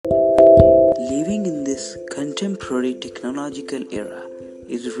contemporary technological era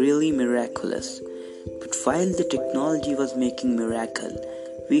is really miraculous. But while the technology was making miracle,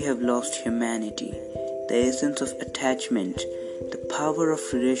 we have lost humanity, the essence of attachment, the power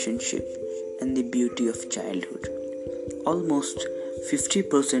of relationship, and the beauty of childhood. Almost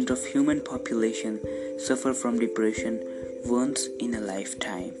 50% of human population suffer from depression once in a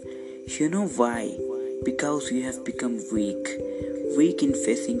lifetime. You know why? Because you have become weak in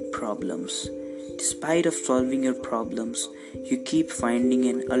facing problems. Despite of solving your problems, you keep finding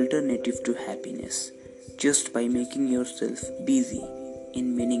an alternative to happiness just by making yourself busy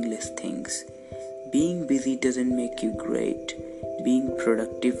in meaningless things. Being busy doesn't make you great, being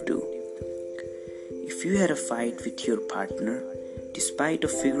productive do. If you had a fight with your partner, despite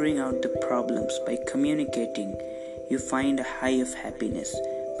of figuring out the problems by communicating, you find a high of happiness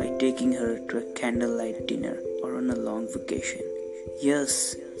by taking her to a candlelight dinner or on a long vacation.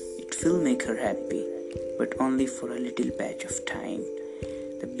 Yes, it will make her happy, but only for a little patch of time.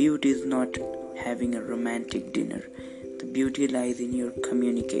 The beauty is not having a romantic dinner. The beauty lies in your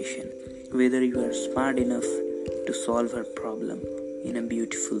communication, whether you are smart enough to solve her problem in a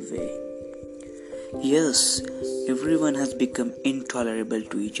beautiful way. Yes, everyone has become intolerable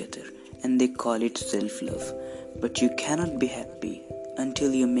to each other and they call it self-love. But you cannot be happy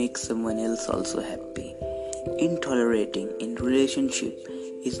until you make someone else also happy. Intolerating in relationship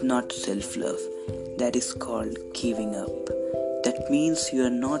is not self-love. That is called giving up. That means you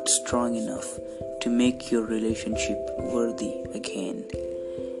are not strong enough to make your relationship worthy again.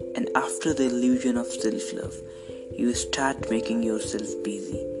 And after the illusion of self-love, you start making yourself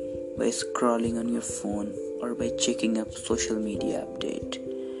busy by scrolling on your phone or by checking up social media update.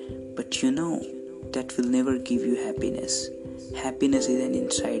 But you know, that will never give you happiness. Happiness is an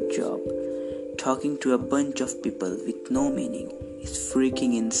inside job. Talking to a bunch of people with no meaning is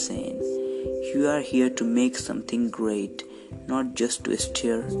freaking insane. You are here to make something great, not just to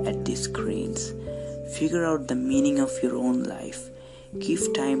stare at the screens. Figure out the meaning of your own life.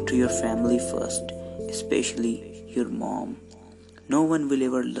 Give time to your family first, especially your mom. No one will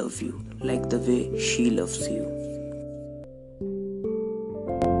ever love you like the way she loves you.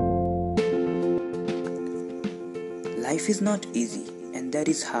 Life is not easy, and that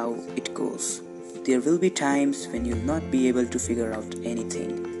is how it goes. There will be times when you'll not be able to figure out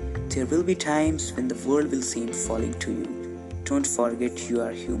anything. There will be times when the world will seem falling to you. Don't forget you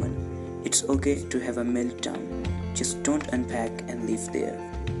are human. It's okay to have a meltdown. Just don't unpack and leave there.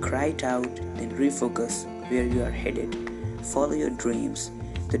 Cry it out, then refocus where you are headed. Follow your dreams,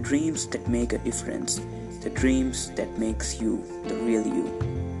 the dreams that make a difference, the dreams that makes you the real you.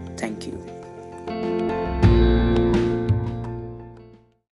 Thank you.